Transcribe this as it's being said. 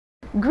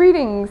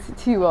Greetings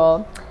to you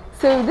all.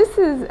 So this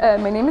is,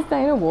 my name is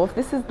Diana Wolfe.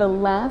 This is the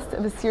last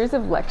of a series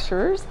of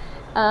lectures.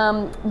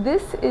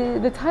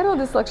 The title of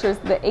this lecture is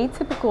The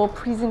Atypical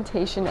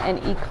Presentation and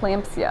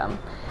Eclampsia.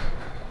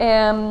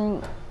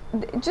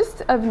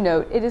 Just of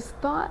note,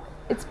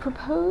 it's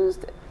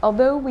proposed,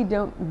 although we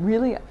don't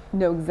really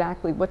know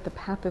exactly what the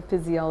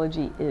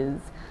pathophysiology is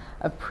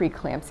of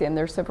preeclampsia, and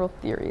there are several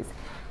theories,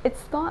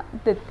 it's thought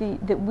that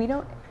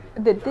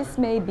this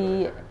may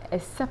be a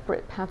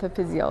separate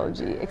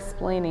pathophysiology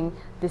explaining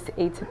this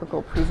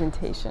atypical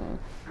presentation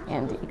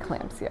and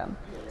eclampsia.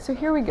 So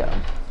here we go.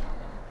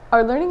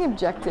 Our learning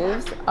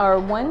objectives are: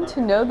 1, to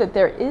know that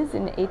there is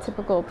an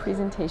atypical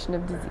presentation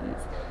of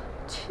disease;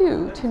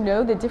 2, to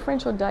know the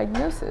differential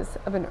diagnosis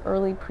of an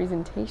early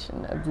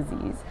presentation of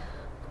disease;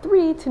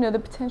 3, to know the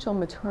potential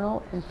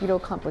maternal and fetal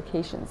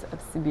complications of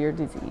severe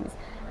disease;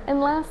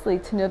 and lastly,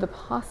 to know the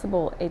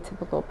possible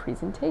atypical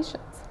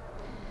presentations.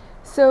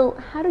 So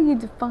how do you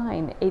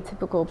define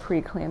atypical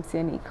preeclampsia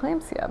and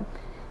eclampsia?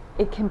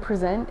 It can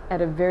present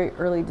at a very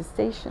early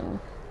gestation,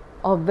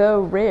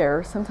 although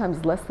rare,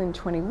 sometimes less than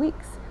 20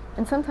 weeks,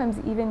 and sometimes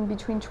even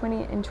between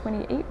 20 and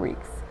 28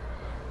 weeks.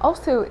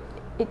 Also,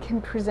 it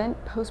can present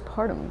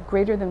postpartum,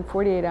 greater than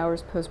 48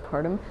 hours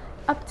postpartum,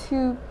 up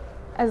to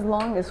as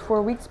long as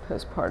 4 weeks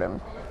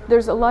postpartum.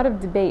 There's a lot of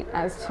debate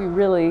as to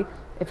really,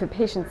 if a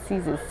patient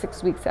seizes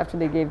 6 weeks after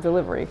they gave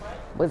delivery,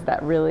 was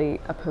that really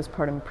a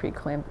postpartum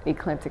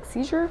eclamptic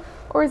seizure,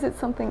 or is it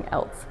something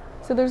else?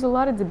 So there's a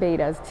lot of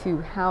debate as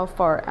to how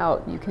far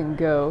out you can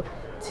go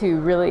to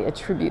really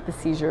attribute the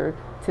seizure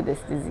to this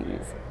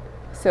disease.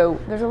 So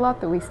there's a lot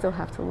that we still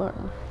have to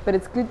learn, but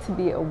it's good to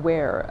be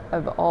aware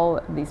of all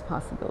these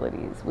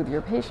possibilities with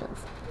your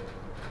patients.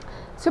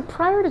 So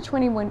prior to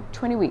 20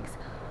 weeks,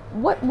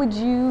 what would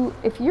you,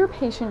 if your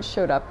patient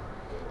showed up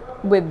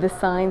with the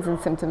signs and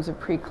symptoms of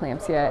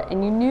preeclampsia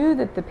and you knew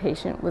that the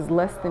patient was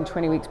less than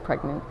 20 weeks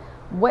pregnant,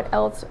 what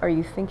else are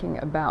you thinking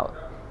about?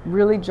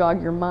 Really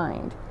jog your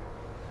mind.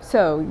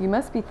 So you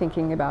must be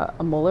thinking about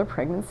a molar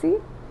pregnancy,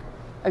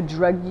 a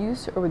drug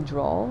use or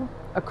withdrawal,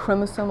 a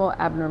chromosomal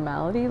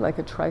abnormality like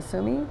a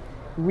trisomy,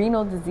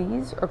 renal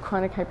disease, or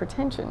chronic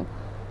hypertension.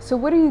 So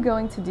what are you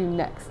going to do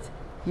next?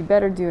 You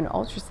better do an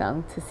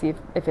ultrasound to see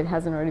if it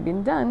hasn't already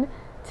been done,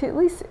 to at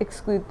least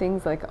exclude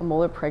things like a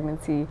molar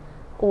pregnancy,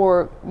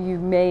 or you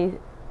may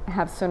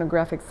have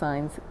sonographic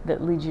signs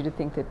that lead you to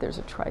think that there's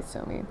a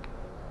trisomy.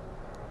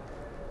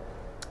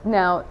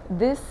 Now,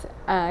 this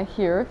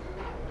here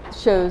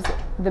shows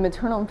the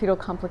maternal and fetal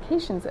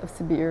complications of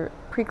severe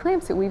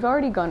preeclampsia. We've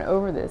already gone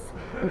over this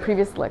in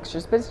previous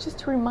lectures, but it's just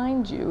to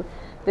remind you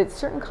that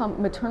certain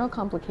maternal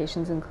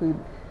complications include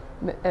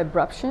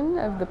abruption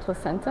of the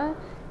placenta,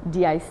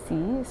 DIC,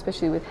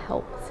 especially with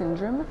HELP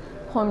syndrome,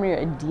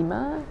 pulmonary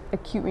edema,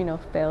 acute renal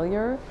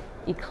failure,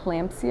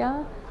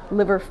 eclampsia,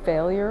 liver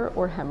failure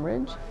or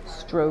hemorrhage,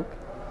 stroke,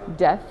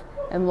 death,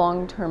 and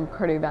long-term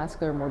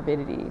cardiovascular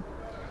morbidity.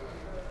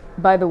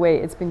 By the way,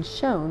 it's been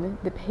shown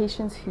that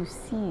patients who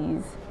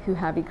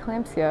have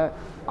eclampsia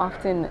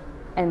often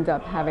end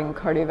up having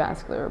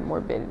cardiovascular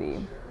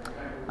morbidity,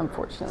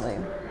 unfortunately.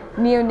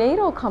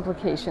 Neonatal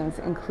complications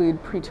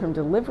include preterm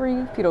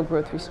delivery, fetal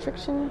growth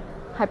restriction,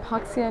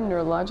 hypoxia,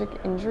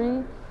 neurologic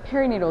injury,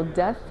 perinatal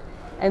death,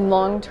 and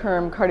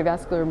long-term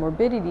cardiovascular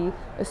morbidity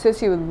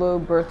associated with low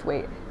birth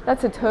weight.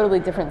 That's a totally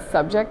different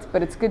subject,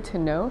 but it's good to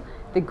know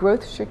that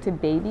growth-restricted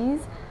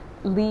babies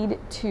lead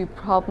to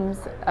problems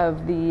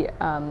of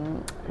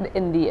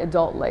in the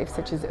adult life,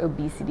 such as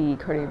obesity,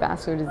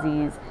 cardiovascular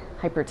disease,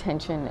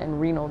 hypertension,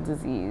 and renal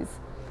disease.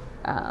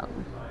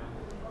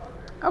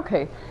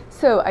 Okay,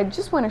 so I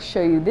just want to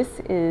show you,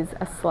 this is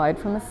a slide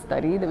from a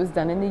study that was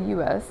done in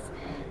the US,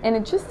 and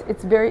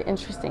it's very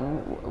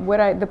interesting.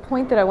 The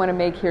point that I want to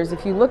make here is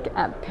if you look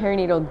at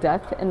perinatal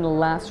death in the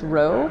last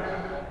row,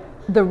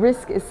 the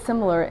risk is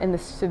similar in the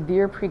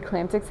severe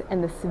preeclamptics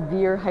and the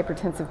severe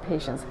hypertensive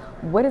patients.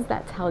 What does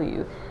that tell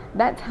you?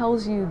 That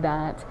tells you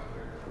that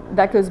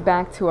goes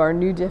back to our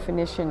new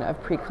definition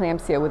of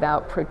preeclampsia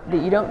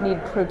that you don't need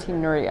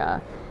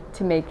proteinuria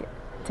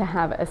to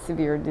have a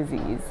severe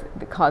disease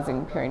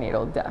causing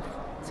perinatal death.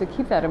 So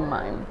keep that in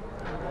mind.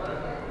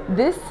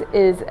 This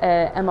is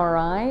an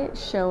MRI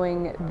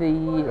showing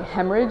the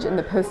hemorrhage in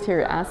the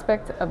posterior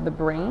aspect of the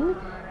brain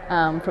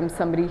from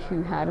somebody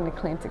who had an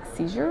eclamptic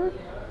seizure.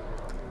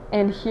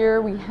 And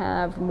here we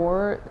have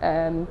more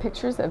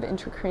pictures of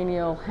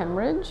intracranial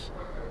hemorrhage.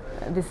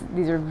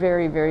 These are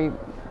very, very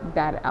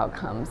bad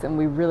outcomes, and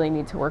we really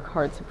need to work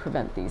hard to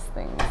prevent these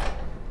things.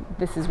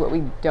 This is what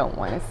we don't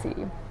want to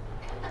see.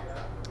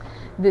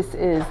 This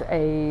is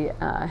a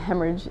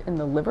hemorrhage in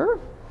the liver.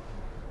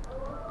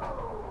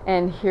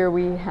 And here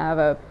we have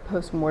a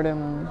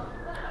post-mortem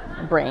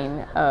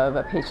brain of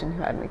a patient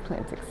who had an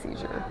eclamptic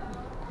seizure.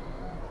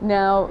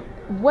 Now,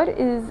 what's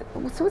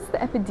the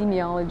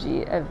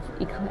epidemiology of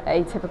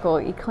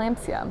atypical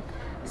eclampsia?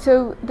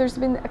 So there's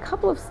been a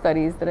couple of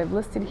studies that I've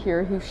listed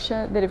here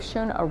that have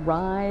shown a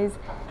rise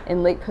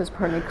in late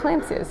postpartum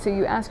eclampsia. So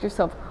you ask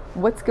yourself,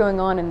 what's going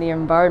on in the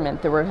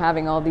environment that we're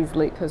having all these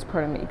late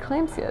postpartum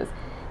eclampsias?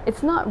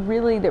 it's not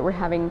really that we're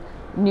having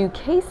new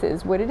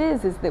cases. What it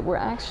is that we're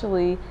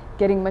actually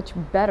getting much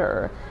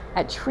better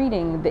at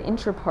treating the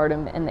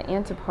intrapartum and the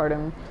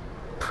antepartum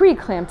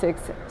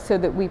preeclamptics so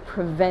that we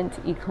prevent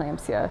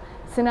eclampsia.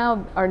 So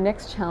now our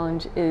next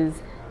challenge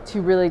is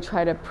to really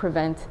try to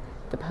prevent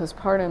the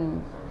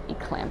postpartum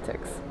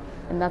eclamptics,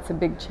 and that's a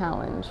big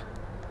challenge.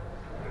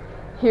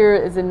 Here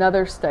is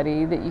another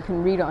study that you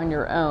can read on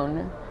your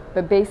own,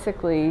 but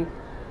basically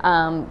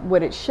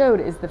what it showed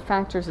is the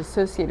factors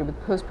associated with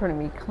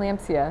postpartum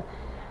eclampsia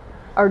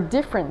are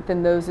different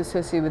than those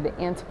associated with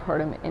the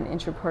antepartum and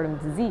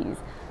intrapartum disease.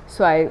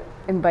 So I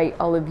invite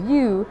all of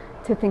you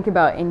to think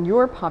about in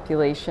your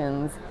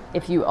populations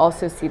if you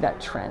also see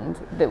that trend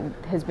that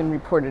has been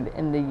reported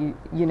in the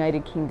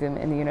United Kingdom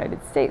and the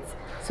United States,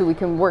 so we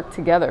can work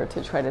together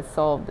to try to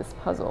solve this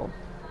puzzle.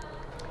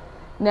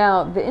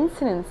 Now, the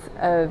incidence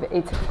of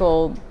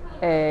atypical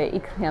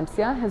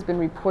eclampsia has been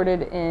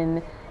reported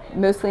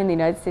mostly in the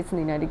United States and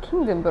the United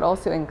Kingdom, but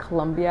also in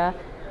Colombia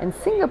and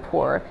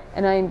Singapore,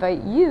 and I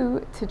invite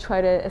you to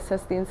try to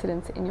assess the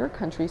incidence in your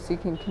country so you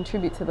can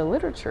contribute to the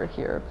literature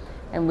here,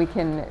 and we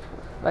can,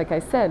 like I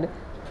said,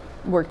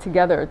 work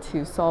together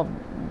to solve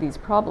these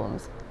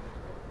problems.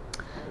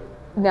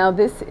 Now,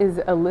 this is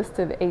a list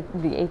of the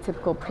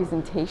atypical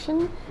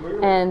presentation,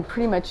 and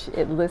pretty much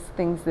it lists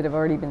things that have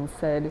already been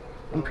said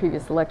in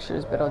previous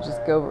lectures, but I'll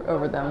just go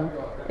over them.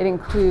 It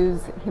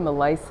includes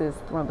hemolysis,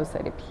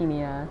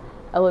 thrombocytopenia,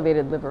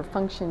 elevated liver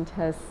function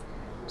tests,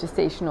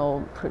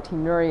 gestational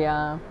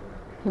proteinuria,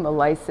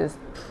 hemolysis,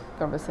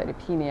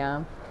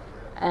 thrombocytopenia,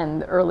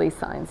 and early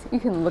signs. You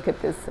can look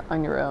at this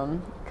on your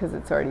own because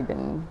it's already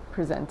been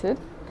presented.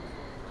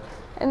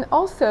 And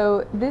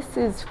also, this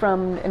is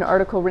from an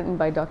article written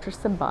by Dr.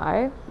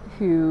 Sabai,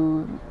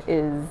 who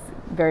is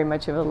very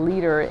much of a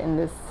leader in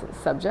this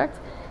subject.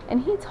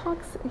 And he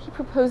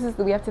proposes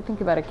that we have to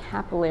think about a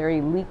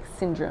capillary leak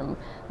syndrome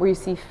where you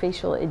see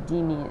facial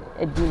edema,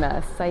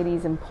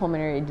 ascites and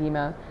pulmonary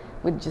edema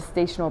with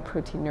gestational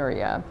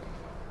proteinuria.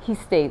 He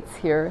states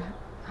here,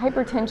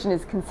 hypertension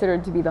is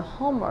considered to be the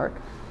hallmark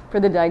for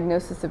the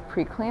diagnosis of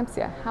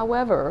preeclampsia.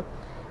 However,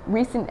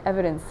 recent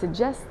evidence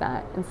suggests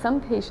that in some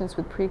patients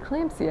with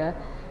preeclampsia,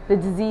 the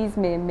disease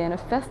may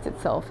manifest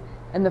itself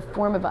in the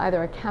form of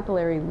either a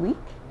capillary leak,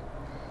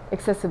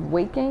 excessive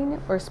weight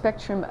gain, or a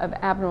spectrum of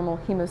abnormal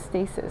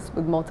hemostasis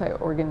with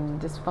multi-organ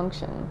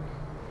dysfunction.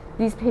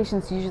 These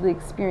patients usually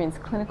experience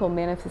clinical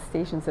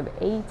manifestations of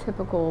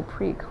atypical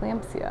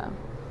preeclampsia.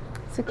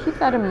 So keep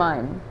that in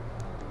mind.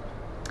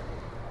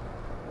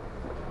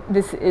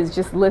 This is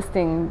just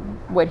listing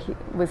what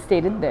was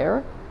stated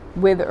there.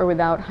 With or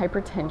without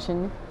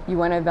hypertension, you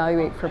want to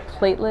evaluate for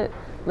platelet,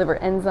 liver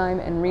enzyme,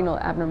 and renal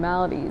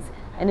abnormalities,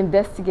 and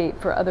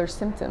investigate for other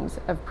symptoms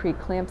of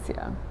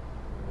preeclampsia.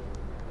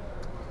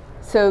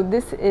 So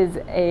this is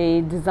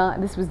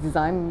this was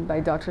designed by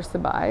Dr.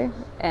 Sabai,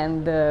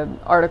 and the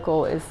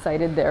article is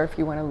cited there if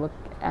you want to look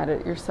at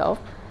it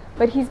yourself.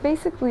 But he's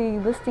basically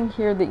listing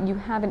here that you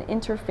have an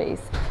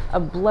interface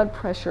of blood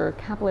pressure,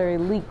 capillary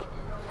leak,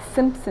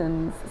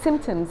 symptoms,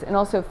 and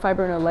also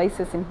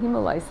fibrinolysis and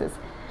hemolysis.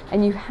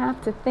 And you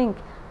have to think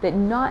that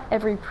not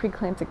every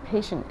preeclamptic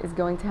patient is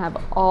going to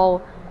have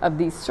all of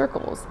these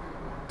circles.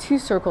 Two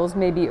circles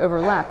may be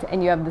overlapped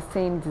and you have the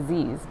same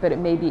disease, but it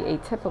may be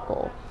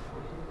atypical.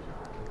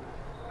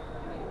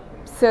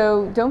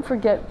 So don't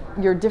forget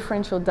your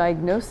differential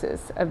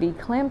diagnosis of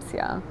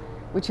eclampsia,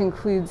 which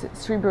includes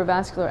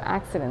cerebrovascular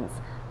accidents,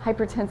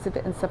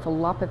 hypertensive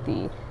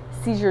encephalopathy,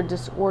 seizure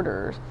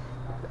disorders,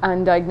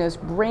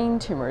 undiagnosed brain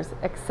tumors,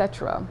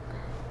 etc.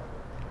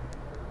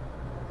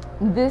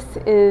 This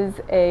is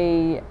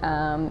a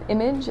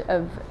image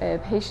of a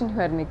patient who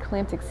had an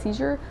eclamptic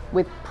seizure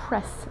with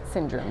PRES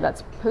syndrome.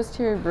 That's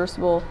posterior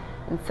reversible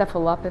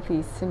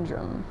encephalopathy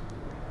syndrome.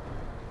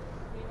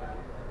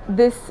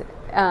 This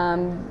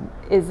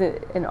is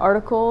an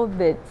article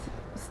that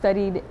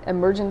studied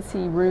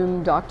emergency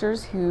room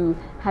doctors who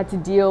had to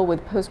deal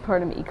with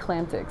postpartum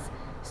eclamptics.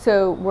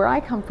 So where I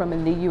come from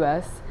in the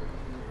US,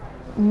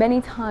 many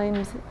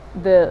times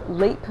the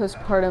late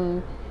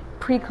postpartum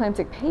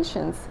preeclamptic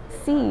patients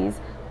seize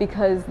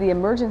because the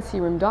emergency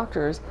room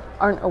doctors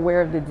aren't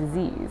aware of the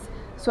disease.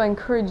 So I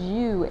encourage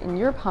you in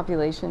your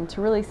population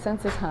to really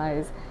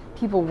sensitize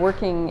people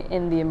working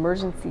in the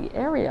emergency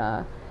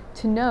area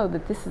to know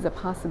that this is a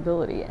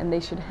possibility, and they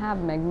should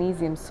have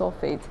magnesium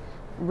sulfate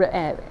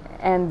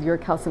and your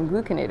calcium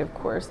gluconate, of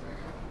course,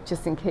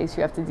 just in case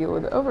you have to deal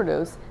with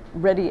overdose,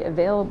 ready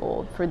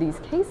available for these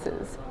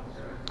cases.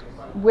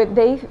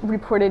 They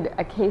reported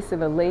a case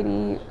of a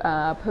lady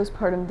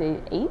postpartum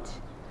day 8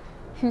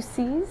 who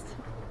seized,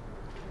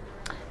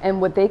 and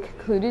what they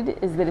concluded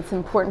is that it's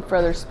important for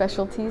other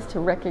specialties to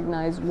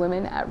recognize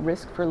women at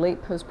risk for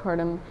late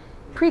postpartum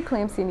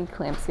preeclampsia and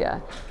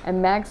eclampsia,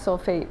 and mag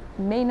sulfate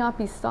may not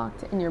be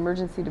stocked in your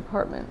emergency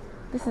department.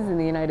 This is in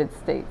the United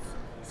States,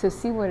 so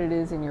see what it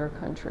is in your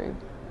country.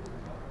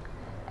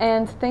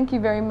 And thank you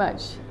very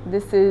much.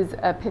 This is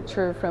a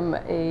picture from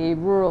a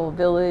rural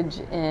village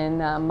in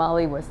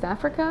Mali, West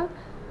Africa,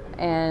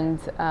 And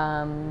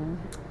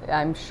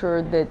I'm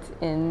sure that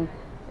in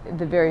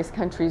the various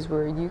countries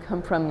where you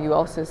come from, you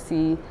also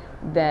see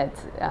that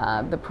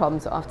the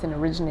problems often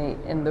originate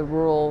in the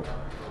rural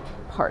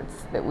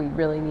parts, that we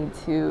really need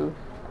to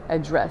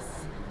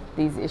address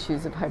these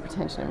issues of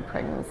hypertension and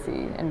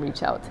pregnancy and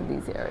reach out to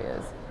these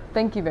areas.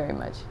 Thank you very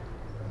much.